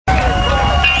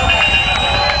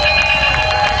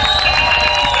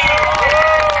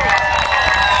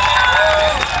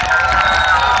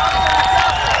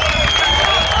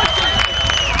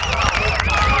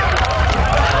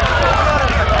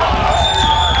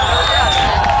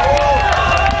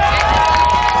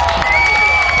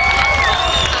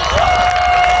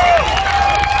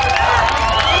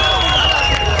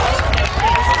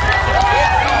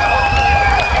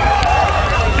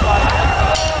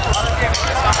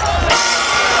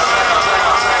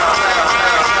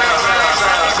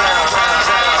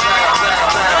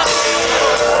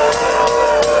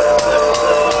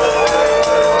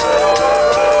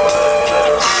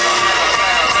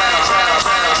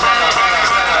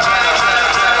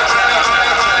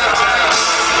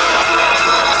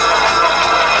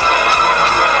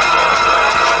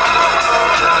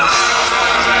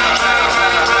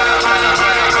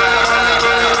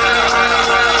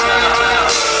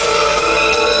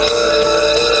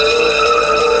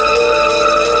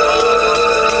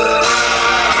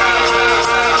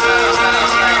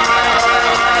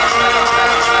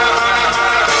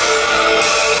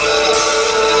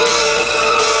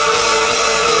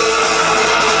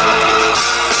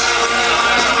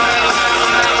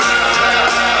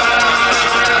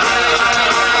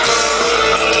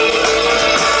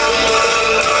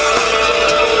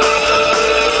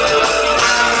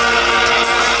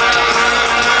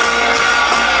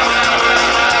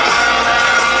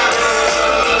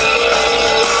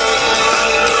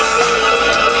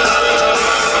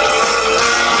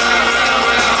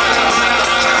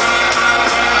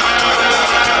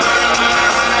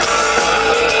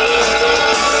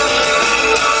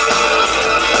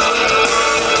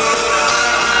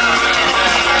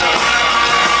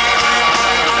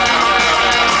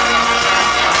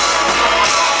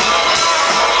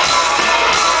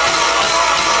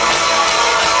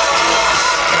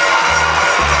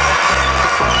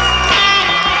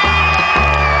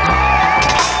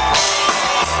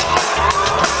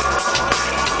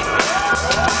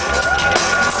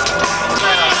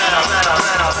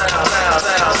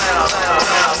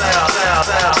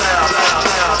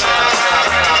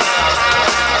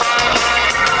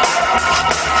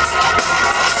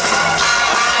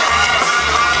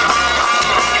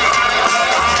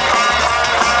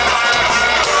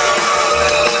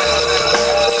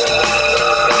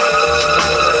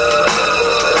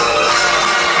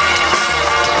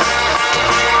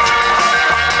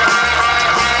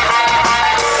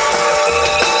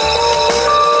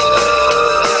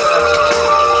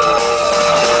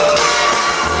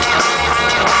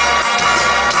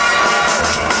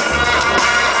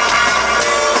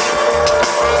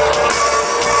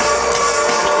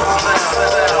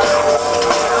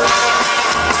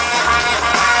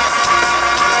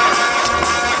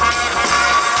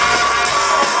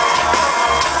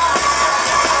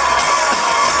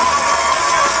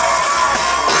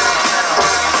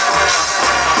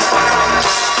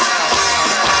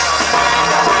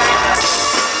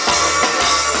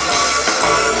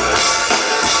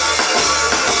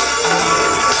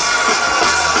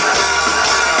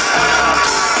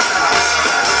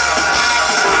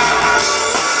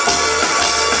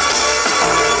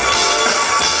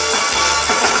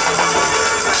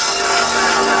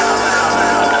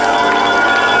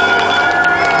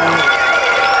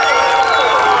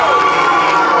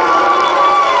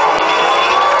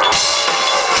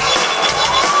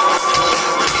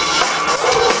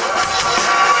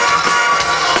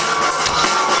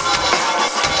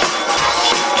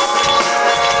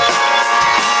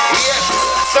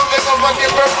a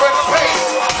different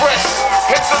pace. Fresh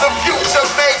into the future,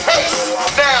 make haste.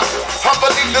 Now, I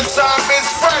believe the time is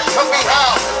right. Tell me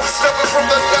how. Stepping from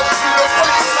the left to the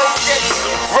right, so get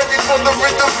ready for the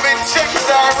rhythm and check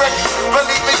direct.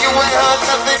 Believe me, you ain't heard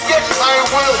nothing yet. I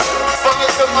will follow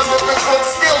to my lyrical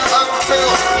skill until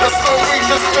the story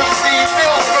just lives the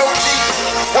nil. No need.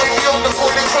 Wait on the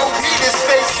 40 code heat and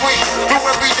stay sweet. Do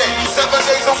every day, 7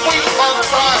 days a week on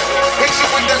time. Hit you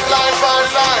with that line by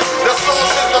line. The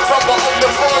source and the trouble of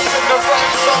the force and the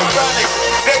rhyme somebody.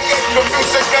 They get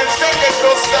confused again, they get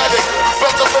no static.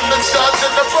 Better from the charge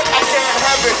and the book, I can't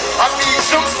have it. I need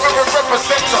true spirit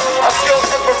representer. A skilled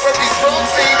temporary strong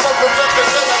team of the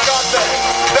represent. I got that.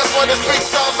 That's why this beat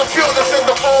sounds so pure, that's in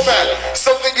the format.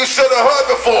 Something you should have heard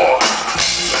before.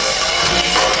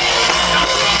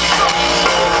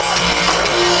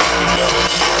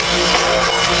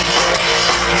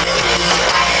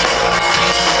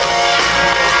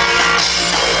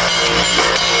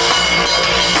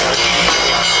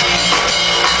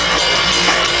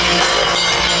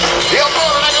 Yeah,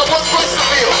 man, I got one question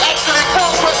for you. Actually, 4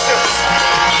 questions.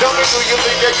 Tell me, do you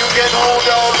think that you can hold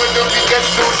on when the beat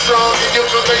gets too strong? Do you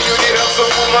feel that you need help to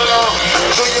move along?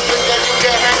 Do you think that you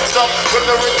can hands up when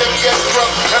the rhythm gets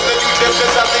rough? And the DJ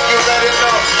says, I think you got it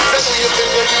now. Then do you think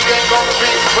that you can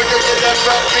compete when you get that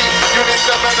rap beat? You need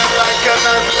someone that like an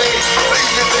athlete. Do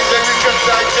you think that you can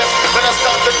digest when I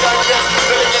start to digest?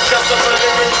 Then you get just a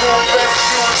lyrical best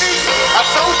you need. I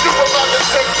told you about the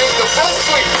technique, the first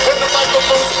week when the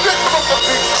microphone spit from the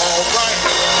beat. Alright,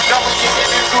 now we can get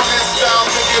into this sound.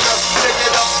 Pick it up, set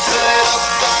it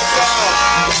upside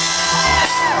down.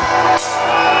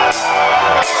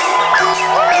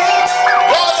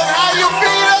 Gordon, how you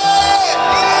feeling?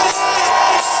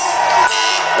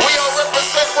 We all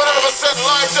represent 100%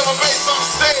 live demo bass on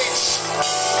stage.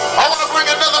 I want to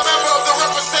bring another member of the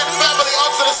Represent family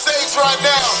onto the stage right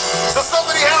now. So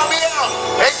somebody help me out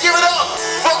and give it up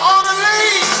for Honor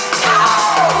Lee.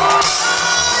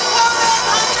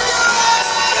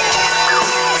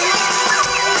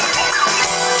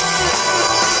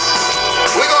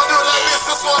 We're going to do it like this.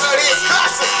 This one right here is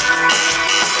classic.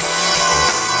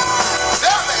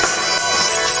 Damn it.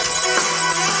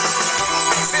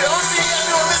 See, the only thing you got to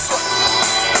do on this one.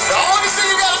 The only thing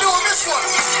you got to do on this one.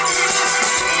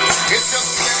 It's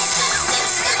just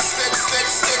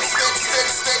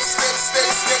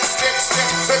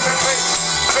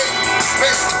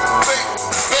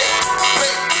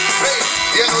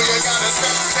you know you gotta step.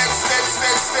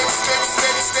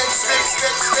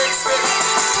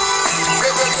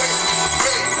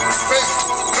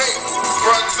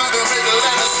 Front to the middle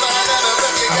and the side and the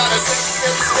back. You gotta step.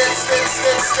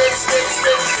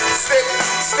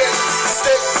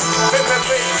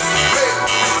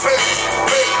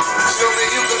 Show me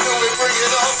you can do it, bring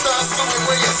it all, start doing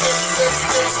when you step.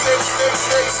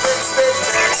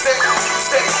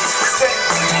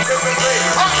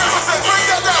 All represent, bring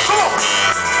that down, come on.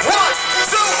 1,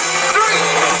 2, 3,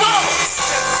 4.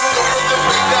 Step to the rhythm,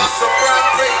 bring down some round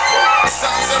paper.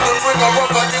 Sounds in the ring are of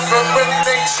a different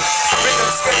nature.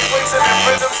 Rhythms get greater and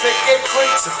rhythms they get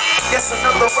greater. Yes,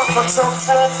 another rougher tough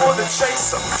form for the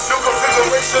chaser. New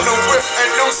configuration of whip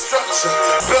and new structure.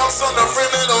 Belts on the rim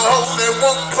and a hole in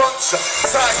one puncture.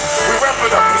 Tight, we wrap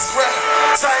it up, it's wrapped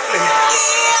tightly.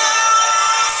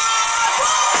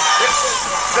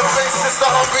 The bass is the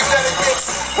hungry that it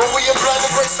gets. When we apply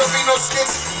the grace, there'll be no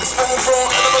skits. It's full raw,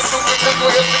 animals who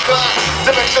continuous decline.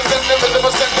 Dimensions and limits,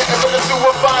 never send the evidence to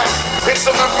a fine. It's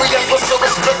a memory episode,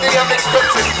 respect the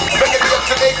unexpected. Making the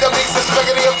up-to-date, that means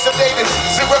expecting the up-to-date.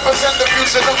 To represent the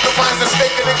fusion of the minds that's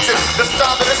stay connected. The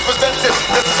style that is presented,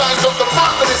 the signs of the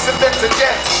part that is invented,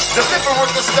 yeah. Deliver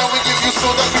the style we give you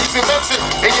so that we cement it.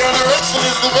 And your direction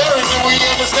is the very thing we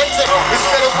understand it.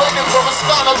 Instead of waiting for a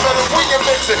start, I'd rather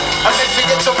reinvent it. I need to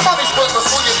get your money's worth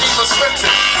before you even spend it.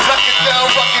 Lock it down,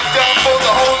 rock it down for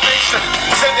the whole nation.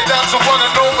 Send it down to one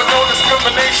and all with no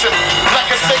discrimination. Like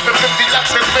a safe and 50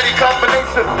 lakhs in many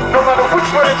combinations. No matter which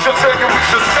one it should tell you,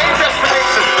 it's the same